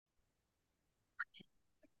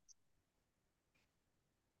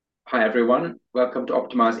Hi, everyone. Welcome to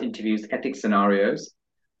Optimize Interviews Ethics Scenarios.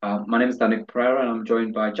 My name is Danik Pereira, and I'm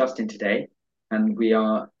joined by Justin today. And we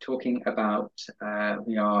are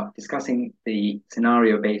discussing the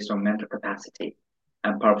scenario based on mental capacity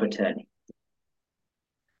and power of attorney.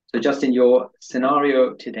 So, Justin, your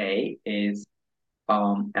scenario today is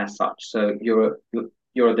as such. So, you're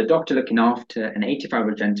the doctor looking after an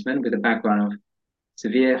 85-year-old gentleman with a background of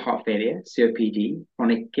severe heart failure, COPD,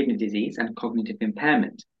 chronic kidney disease, and cognitive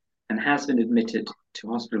impairment, and has been admitted to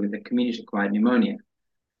hospital with a community-acquired pneumonia,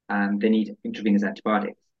 and they need intravenous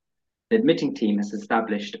antibiotics. The admitting team has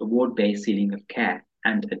established a ward-based ceiling of care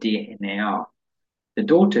and a DNAR. The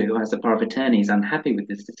daughter, who has the power of attorney, is unhappy with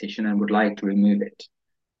this decision and would like to remove it.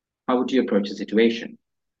 How would you approach the situation?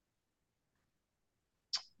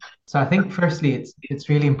 So I think firstly, it's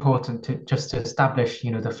really important to establish,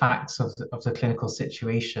 the facts of the clinical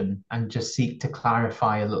situation and just seek to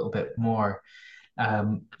clarify a little bit more,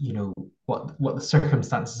 what the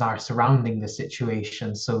circumstances are surrounding the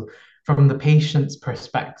situation. So from the patient's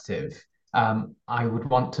perspective, I would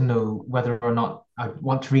want to know whether or not I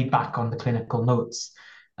want to read back on the clinical notes,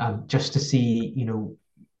 just to see,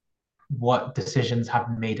 what decisions have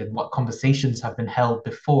been made and what conversations have been held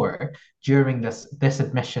before during this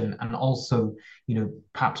admission, and also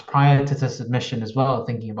perhaps prior to this admission as well,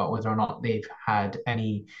 thinking about whether or not they've had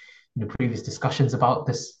any previous discussions about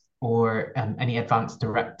this, or any advanced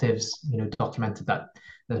directives documented that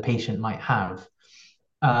the patient might have.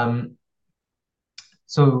 um,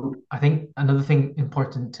 so I think another thing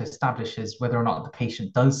important to establish is whether or not the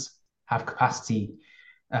patient does have capacity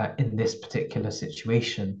in this particular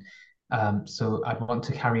situation. So I want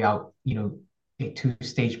to carry out, a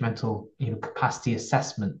two-stage mental, capacity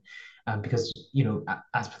assessment, because,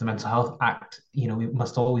 as per the Mental Health Act, we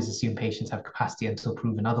must always assume patients have capacity until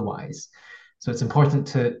proven otherwise. So it's important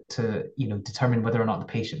to determine whether or not the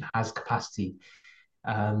patient has capacity,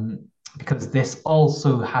 um, because this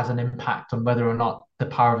also has an impact on whether or not the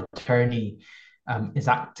power of attorney is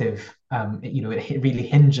active. It really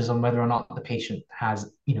hinges on whether or not the patient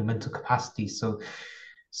has, mental capacity.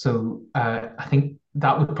 So I think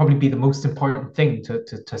that would probably be the most important thing to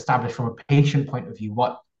establish from a patient point of view,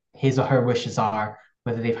 what his or her wishes are,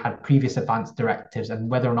 whether they've had previous advanced directives,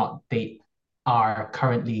 and whether or not they are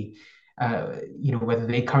currently, whether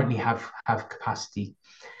they currently have capacity.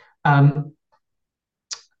 Um,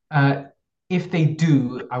 uh, if they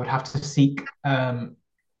do, I would have to seek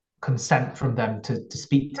consent from them to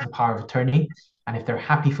speak to the power of attorney. And if they're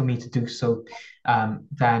happy for me to do so,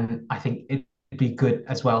 then I think it'd be good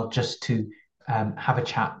as well just to have a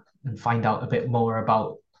chat and find out a bit more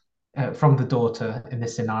about, from the daughter in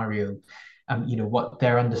this scenario, what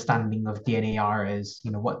their understanding of DNAR is,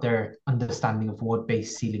 what their understanding of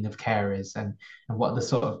ward-based ceiling of care is, and what the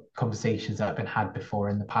sort of conversations that have been had before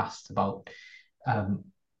in the past about, um,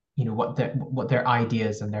 what their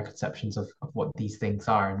ideas and their conceptions of what these things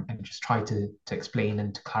are, and just try to explain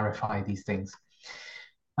and to clarify these things.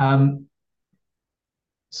 Um,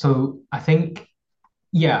 so I think,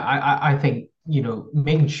 yeah, I think,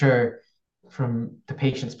 making sure from the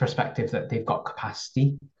patient's perspective that they've got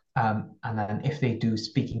capacity, and then if they do,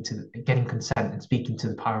 getting consent and speaking to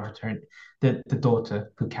the power of attorney, the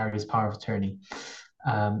daughter who carries power of attorney,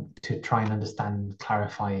 to try and understand and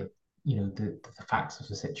clarify, the facts of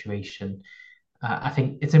the situation. I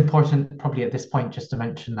think it's important probably at this point just to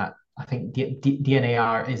mention that I think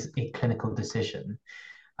DNAR is a clinical decision,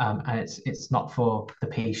 and it's not for the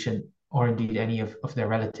patient or indeed any of their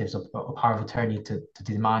relatives or power of attorney to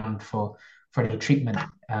demand for any treatment,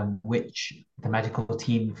 which the medical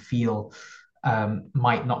team feel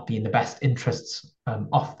might not be in the best interests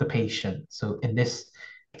of the patient. So in this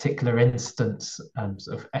particular instance,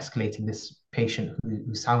 sort of escalating this patient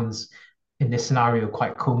who sounds in this scenario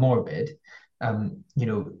quite comorbid,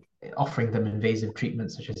 offering them invasive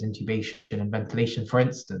treatments such as intubation and ventilation, for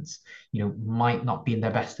instance, might not be in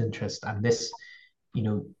their best interest. And this, you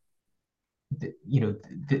know,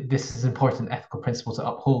 this is an important ethical principle to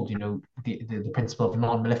uphold. The principle of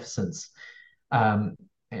non-maleficence, um,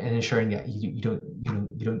 and ensuring that you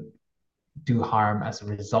don't do harm as a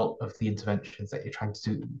result of the interventions that you're trying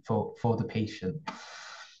to do for the patient.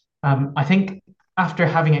 I think after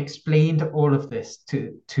having explained all of this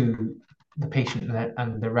to the patient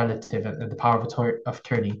and the relative and the power of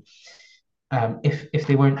attorney, if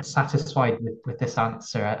they weren't satisfied with this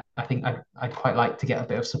answer, I think I'd quite like to get a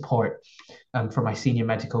bit of support from my senior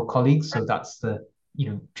medical colleagues. So that's the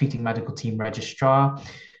treating medical team registrar,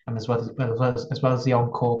 as well as the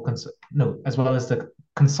on-call no, as well as the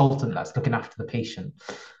consultant that's looking after the patient,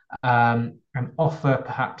 and offer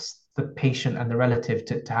perhaps the patient and the relative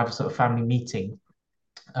to have a sort of family meeting,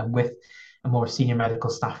 with a more senior medical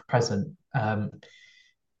staff present,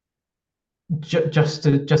 just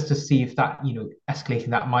to see if that, escalating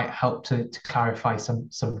that might help to clarify some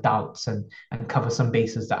doubts and cover some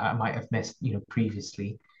bases that I might have missed,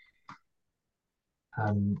 previously.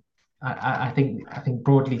 I think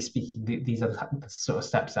broadly speaking, these are the sort of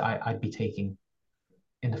steps that I'd be taking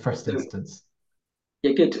in the first So, instance.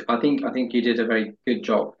 yeah, good. I think you did a very good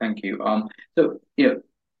job. Thank you. So it's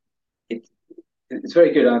it's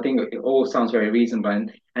very good. I think it all sounds very reasonable,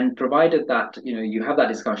 and provided that you have that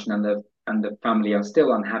discussion and the family are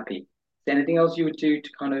still unhappy, is there anything else you would do to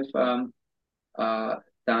kind of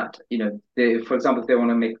that for example, if they want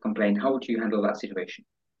to make a complaint, how would you handle that situation?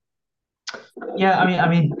 Yeah,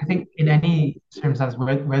 I think in any circumstance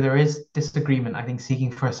where there is disagreement, I think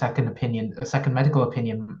seeking for a second opinion, a second medical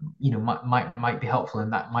opinion, might be helpful,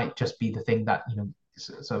 and that might just be the thing that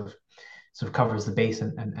sort of covers the base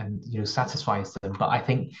and satisfies them. But I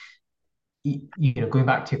think going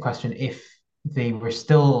back to your question, if they were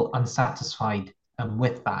still unsatisfied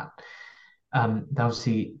with that,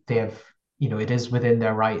 obviously they have, it is within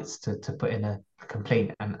their rights to put in a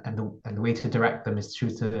complaint, and the way to direct them is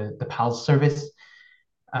through the PALS service,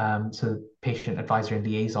 so patient advisor and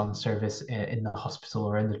liaison service in the hospital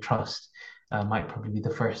or in the trust might probably be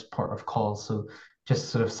the first port of call. So just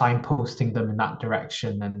sort of signposting them in that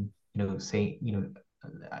direction, and saying,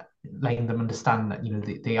 letting them understand that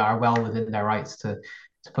they are well within their rights to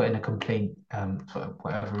put in a complaint for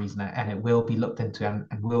whatever reason, and it will be looked into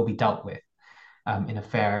and will be dealt with in a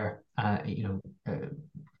fair, an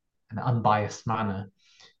unbiased manner,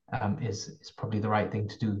 is probably the right thing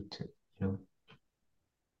to do. You know,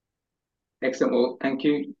 Excellent. Well, thank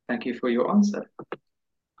you for your answer.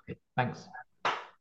 okay, thanks.